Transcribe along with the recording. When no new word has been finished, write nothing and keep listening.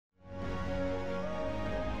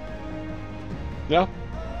Yeah.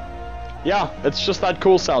 Yeah, it's just that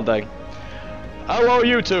cool sounding. Hello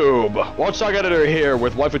YouTube! Watchdog Editor here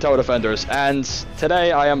with Waifu Tower Defenders, and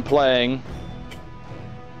today I am playing...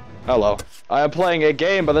 Hello. I am playing a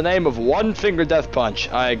game by the name of One Finger Death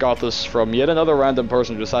Punch. I got this from yet another random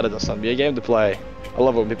person who decided to send me a game to play. I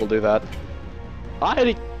love when people do that.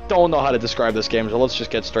 I don't know how to describe this game, so let's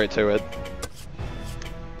just get straight to it.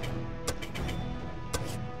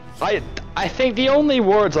 I think the only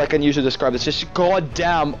words I can use to describe this is just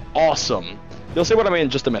goddamn awesome. You'll see what I mean in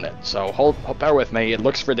just a minute, so bear with me. It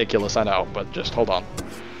looks ridiculous, I know, but just hold on.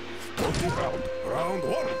 Round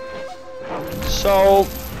one. So,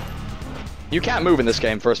 you can't move in this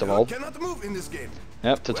game, first of all. Cannot move in this game.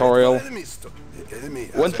 Yep, tutorial.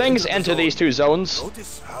 When things enter these two zones,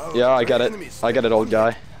 yeah, I get it, old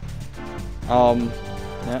guy.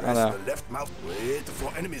 Yeah, I know. Left mouse. Wait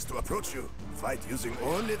for enemies to approach you. Fight using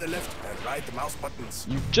only the left and right mouse buttons.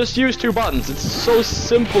 You just use two buttons. It's so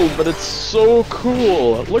simple, but it's so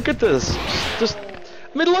cool. Look at this. Just, I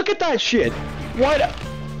mean, look at that shit. Why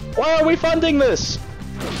are we funding this?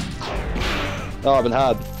 Oh, I've been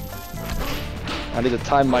had. I need to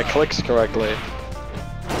time my clicks correctly.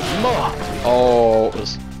 Oh, it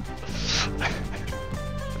was...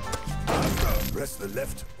 Press the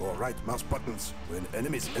left or right mouse buttons when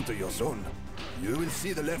enemies enter your zone. You will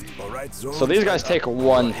see the left or right zone. So these guys take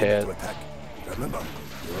one hit. Remember,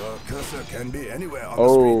 your cursor can be anywhere on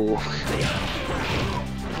the screen.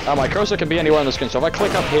 Oh, my cursor can be anywhere on the screen. So if I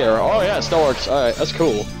click up here, oh yeah, it still works. All right, that's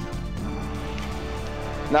cool.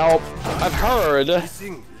 Now, I've heard,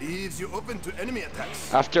 leaves you open to enemy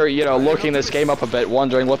attacks. After, you know, looking this game up a bit,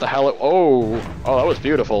 wondering what the hell it... Oh, that was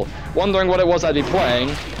beautiful. Wondering what it was I'd be playing.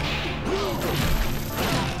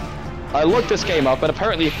 I looked this game up, and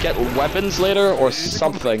apparently you get weapons later, or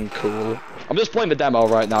something cool. I'm just playing the demo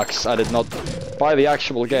right now, because I did not buy the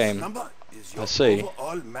actual game. I see.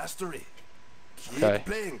 Okay.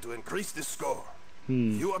 Playing to increase this score.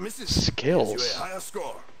 Skills.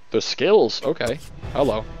 The skills? Okay.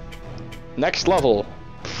 Hello. Next level.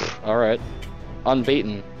 Alright.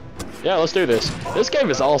 Unbeaten. Yeah, let's do this. This game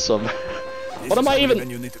is awesome. What am I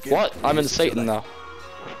even... What? I'm in Satan now.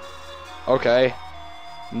 Okay.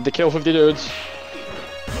 Need to kill 50 dudes.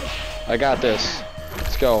 I got this.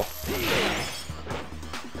 Let's go.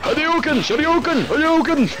 Hadouken! Hadouken!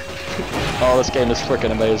 Hadouken! Oh, this game is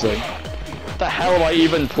freaking amazing. What the hell am I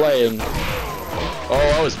even playing? Oh,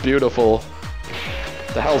 that was beautiful.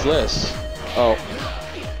 What the hell's this? Oh.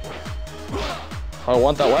 I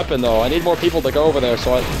want that weapon though. I need more people to go over there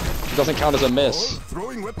so it doesn't count as a miss.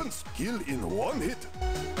 Throwing weapons kill in one hit.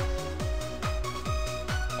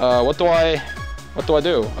 What do I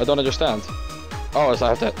do? I don't understand. Oh, so I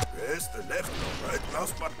have to... Press the left or right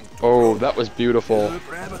mouse button. Oh, that was beautiful.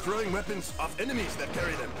 Grab throwing weapons of enemies that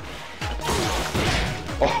carry them.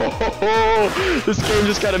 Oh, this game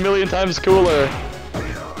just got a million times cooler.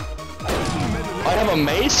 I have a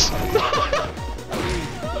mace?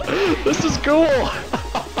 This is cool.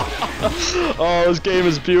 Oh, this game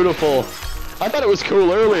is beautiful. I thought it was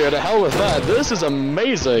cool earlier. The hell with that. This is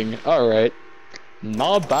amazing. All right.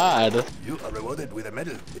 Not bad. You are rewarded with a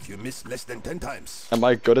medal if you miss less than 10 times. Am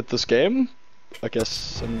I good at this game? I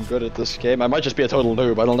guess I'm good at this game. I might just be a total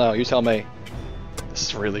noob. I don't know. You tell me. This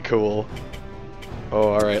is really cool. Oh,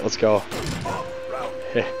 alright. Let's go.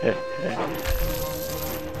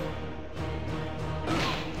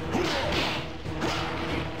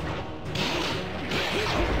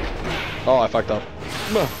 Oh, I fucked up.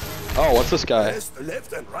 Oh, what's this guy? Press the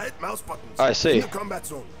left and right mouse buttons. I see. In the combat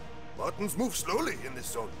zone. Buttons move slowly in this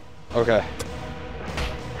zone. Okay.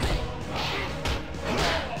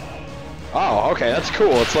 Oh, okay, that's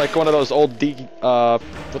cool. It's like one of those old what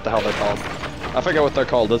the hell they're called? I forget what they're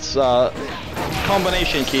called. It's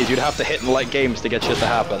combination keys you'd have to hit in like games to get shit to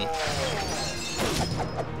happen.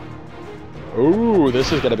 Ooh,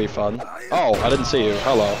 this is gonna be fun. Oh, I didn't see you.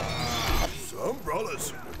 Hello. Some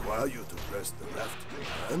brawlers require you to press the left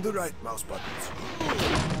and the right mouse buttons.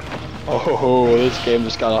 Oh, this game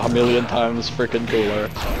just got a million times freaking cooler.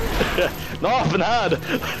 No, I've been had.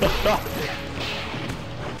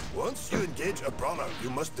 Once you engage a brawler, you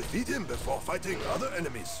must defeat him before fighting other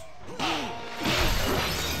enemies.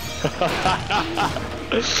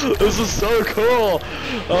 This is so cool.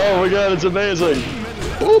 Oh my god, it's amazing.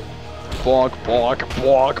 Boop. Bonk, bonk,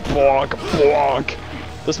 bonk, bonk, bonk.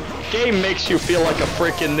 This game makes you feel like a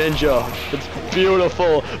freaking ninja. It's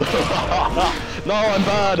beautiful. No, I'm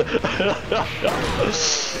bad.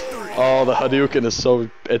 Oh, the Hadouken is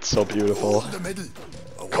it's so beautiful.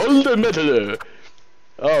 Golden medal.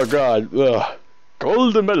 Oh god. Ugh.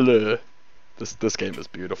 Golden medal. This game is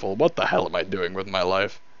beautiful. What the hell am I doing with my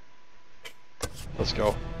life? Let's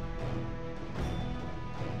go.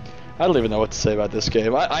 I don't even know what to say about this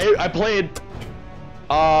game. I played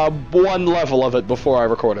one level of it before I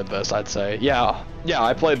recorded this, I'd say. Yeah,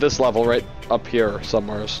 I played this level right up here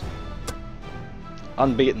somewheres.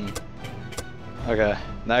 Unbeaten. Okay,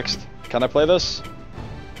 next. Can I play this?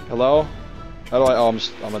 Hello? How do I? Oh, I'm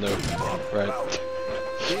a noob. Right.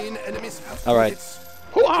 All right.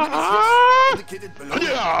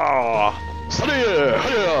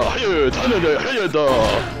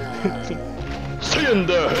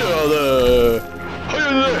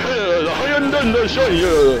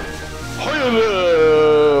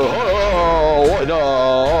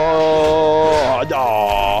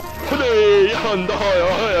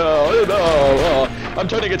 I'm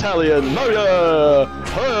turning Italian.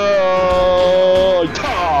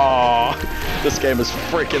 This game is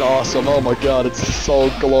freaking awesome. Oh my god, it's so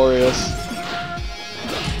glorious.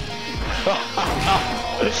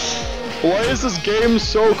 Why is this game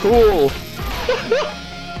so cool?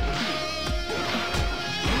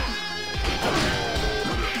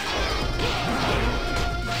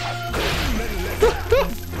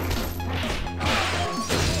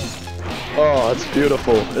 Oh, that's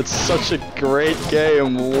beautiful. It's such a great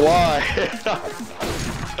game. Why?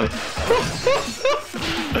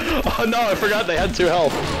 Oh no, I forgot they had 2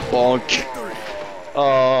 health. Bonk.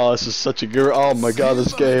 Oh, this is such a good. Oh my god,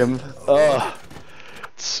 this game. Oh,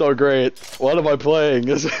 it's so great. What am I playing?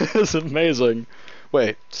 This is amazing.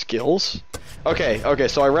 Wait, skills? Okay,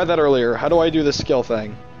 so I read that earlier. How do I do this skill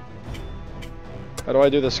thing? How do I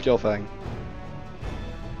do this skill thing?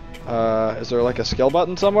 Is there like a skill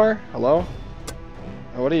button somewhere? Hello?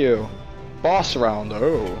 Oh, what are you? Boss round,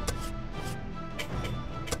 oh.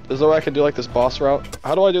 Is there a way I can do like this boss route?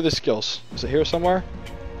 How do I do the skills? Is it here somewhere?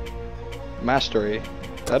 Mastery.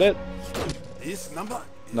 Is that it? This number?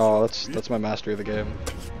 No, that's my mastery of the game.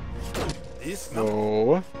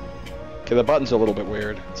 No. Okay, the button's a little bit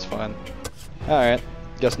weird. It's fine. Alright.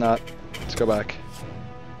 Guess not. Let's go back.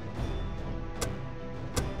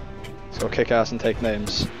 Let's go kick ass and take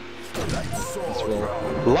names. Let's roll.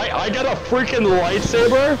 I got a freaking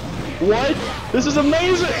lightsaber? What? This is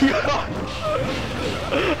amazing!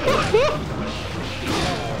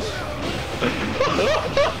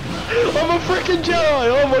 I'm a freaking Jedi!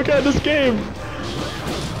 Oh my god, this game!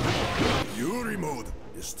 Fury mode.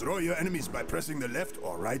 Destroy your enemies by pressing the left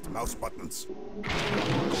or right mouse buttons.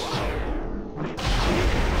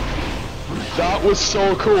 That was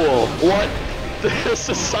so cool. What? This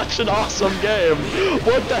is such an awesome game.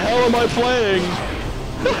 What the hell am I playing?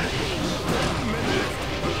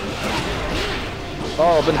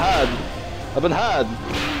 Oh, I've been had.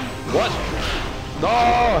 What?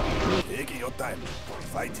 No! Take your time.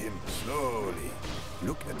 Fight him slowly.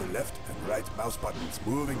 Look at the left and right mouse buttons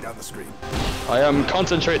moving down the screen. I am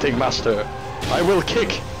concentrating, master. I will kick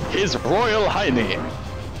his royal hiney.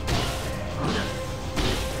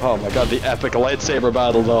 Oh my god, the epic lightsaber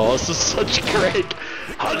battle though. This is such great.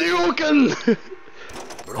 Hadouken!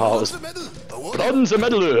 Oh, it was bronze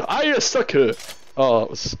medal. I sucker. Oh,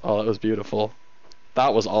 it was beautiful.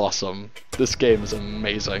 That was awesome. This game is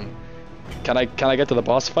amazing. Can I get to the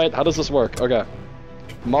boss fight? How does this work? Okay.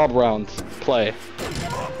 Mob round. Play.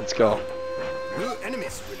 Let's go.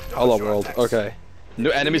 Hello world. Okay. New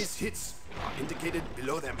enemies. Hits are indicated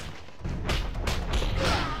below them.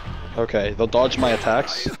 Okay, they'll dodge my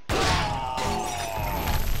attacks.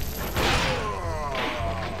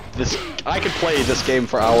 I could play this game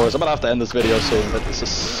for hours. I'm gonna have to end this video soon, but this is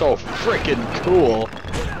so freaking cool.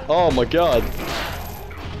 Oh my god.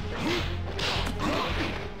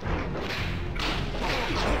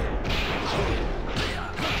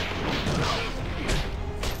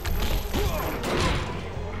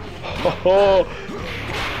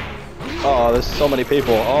 Oh, there's so many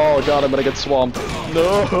people. Oh god, I'm gonna get swamped.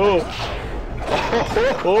 No!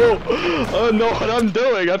 Oh, no, what I'm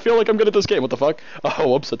doing? I feel like I'm good at this game. What the fuck? Oh,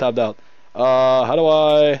 whoops, I tabbed out. How do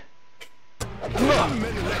I...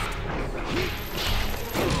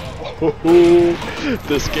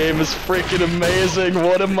 This game is freaking amazing.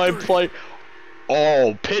 What am I playing?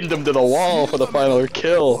 Oh, pinned him to the wall for the final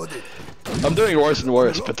kill. I'm doing worse and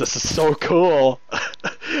worse, but this is so cool.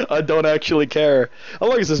 I don't actually care. How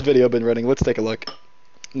long has this video been running? Let's take a look.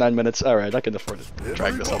 9 minutes. Alright, I can afford to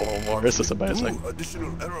drag this out a little more. This is amazing.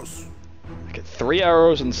 Additional arrows. I get 3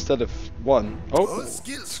 arrows instead of 1. All Oh,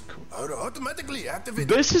 skills are automatically activated.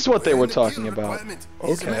 this is what they were when the talking kill about. requirement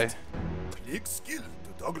is Okay. met. Click skill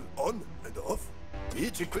to toggle on and off.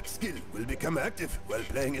 Each equipped skill will become active while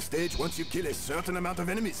playing a stage once you kill a certain amount of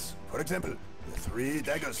enemies. For example, the 3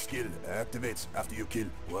 daggers skill activates after you kill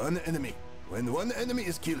 1 enemy. When one enemy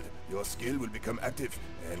is killed, your skill will become active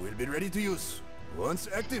and will be ready to use. Once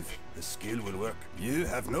active, the skill will work. You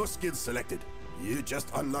have no skills selected. You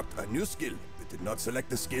just unlocked a new skill, but did not select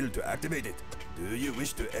the skill to activate it. Do you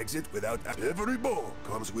wish to exit without... Every bow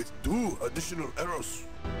comes with 2 additional arrows.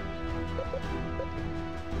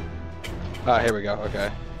 Ah, here we go,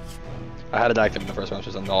 okay. I had it active in the first one, which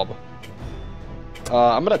was a knob.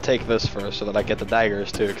 I'm gonna take this first so that I get the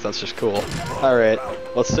daggers too, because that's just cool. Alright,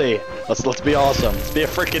 let's see. Let's be awesome. Let's be a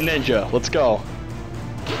freaking ninja. Let's go.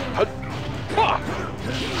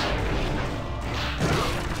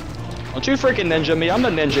 Don't you freaking ninja me, I'm the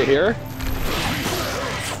ninja here.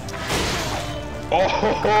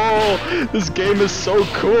 Oh, this game is so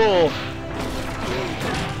cool.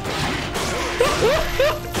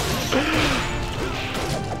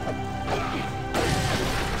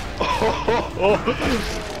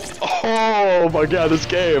 Oh my god, this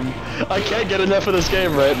game. I can't get enough of this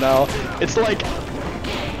game right now. It's like...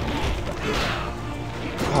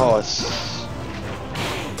 Oh, it's...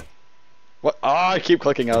 What? Oh, I keep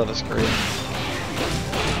clicking out of the screen.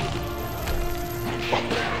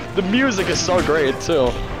 Oh, the music is so great,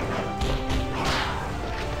 too.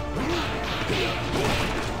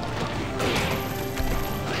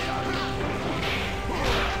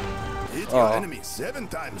 Hit your enemy 7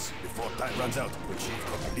 times before time runs out to achieve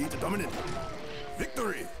complete dominance.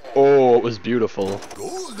 Victory! Oh, it was beautiful.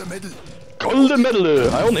 Gold medal! Gold medal!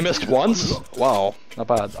 I only missed once? Wow, not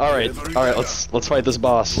bad. Alright, let's fight this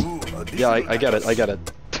boss. Yeah, I get it, I get it.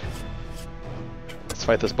 Let's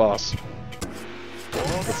fight this boss.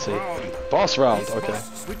 Let's see. Boss round, okay.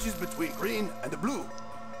 Switches between green and the blue.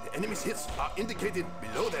 The enemy's hits are indicated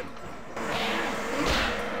below them.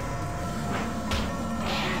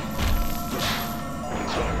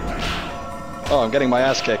 Oh, I'm getting my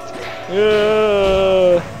ass kicked.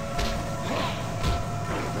 Yeah.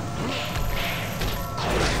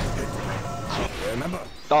 Remember,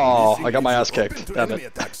 Oh, I got my ass kicked. Damn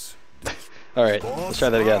it. Alright, let's try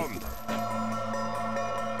that again.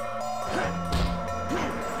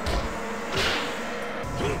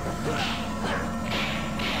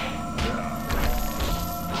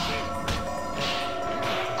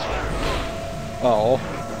 Oh.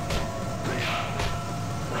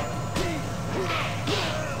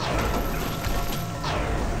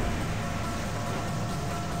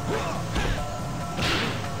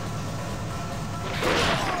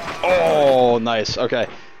 Oh, nice. Okay.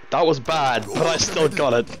 That was bad, but I still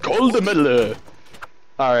got it. Gold medal!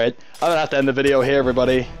 Alright, I'm gonna have to end the video here,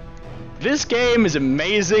 everybody. This game is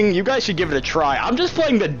amazing. You guys should give it a try. I'm just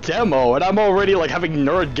playing the demo, and I'm already, like, having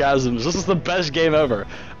nerdgasms. This is the best game ever.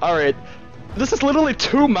 Alright. This is literally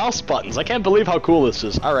 2 mouse buttons. I can't believe how cool this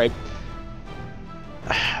is. Alright.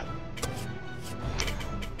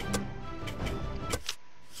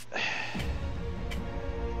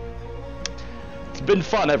 It's been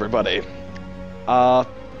fun, everybody.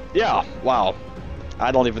 Yeah, wow.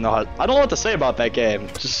 I don't even know how... I don't know what to say about that game.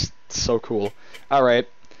 Just so cool. Alright.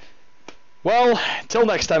 Well, till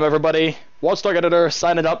next time, everybody. Watchdog Editor,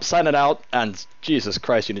 signing up, signing out, and Jesus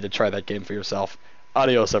Christ, you need to try that game for yourself.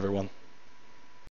 Adios, everyone.